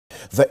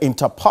The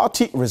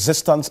Inter-Party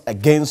Resistance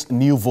Against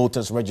New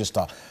Voters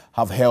Register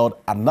have held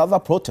another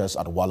protest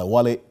at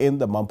Walewale in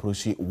the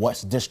Mamprushi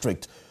West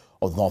District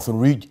of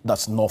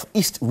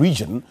Northeast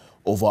region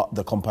over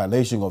the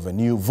compilation of a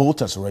new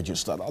voters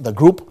register. The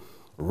group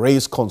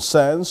raised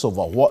concerns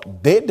over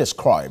what they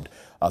described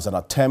as an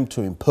attempt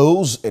to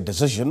impose a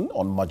decision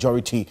on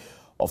majority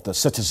of the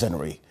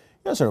citizenry.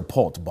 Here's a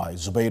report by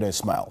Zubaida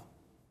Ismail.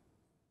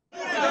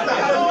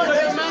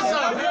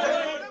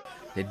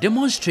 The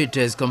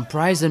demonstrators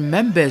comprising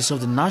members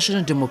of the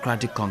National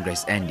Democratic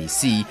Congress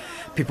 (NDC),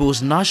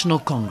 People's National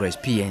Congress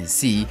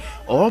 (PNC),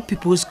 All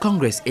People's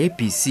Congress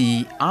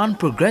 (APC), and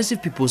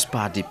Progressive People's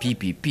Party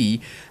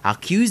 (PPP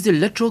accused the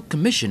Electoral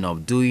Commission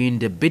of doing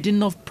the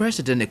bidding of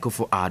President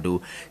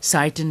Akufo-Addo,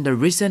 citing the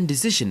recent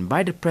decision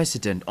by the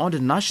President on the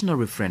national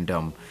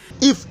referendum.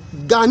 If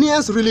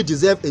Ghanaians really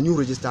deserve a new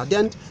register,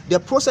 then the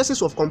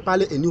processes of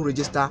compiling a new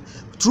register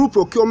through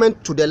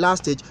procurement to the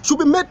last stage should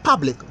be made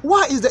public.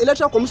 Why is the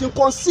Electoral Commission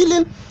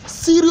concealing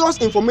serious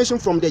information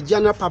from the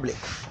general public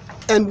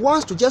and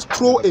wants to just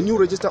throw a new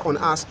register on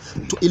us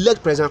to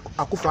elect President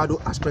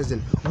Akufo-Addo as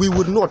president? We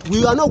would not.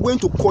 We are not going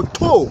to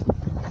kowtow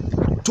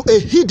to a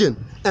hidden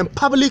and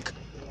public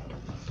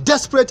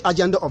desperate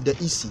agenda of the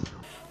EC.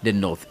 The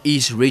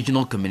Northeast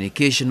Regional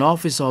Communication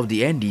Officer of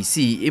the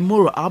NDC,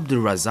 Imoro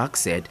Abdul Razak,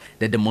 said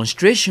the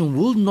demonstration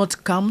will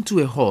not come to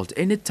a halt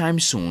anytime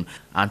soon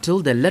until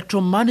the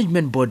electoral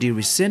management body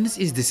rescinds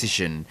its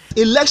decision.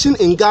 Election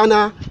in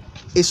Ghana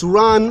is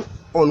run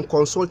on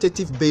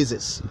consultative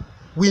basis.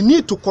 We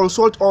need to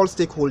consult all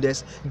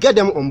stakeholders, get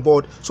them on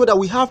board so that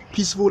we have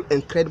peaceful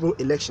and credible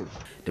election.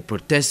 The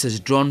protesters,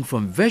 drawn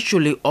from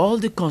virtually all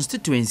the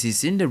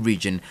constituencies in the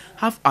region,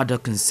 have other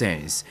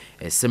concerns.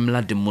 A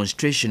similar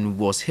demonstration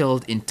was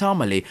held in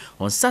Tamale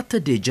on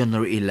Saturday,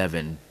 January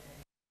 11.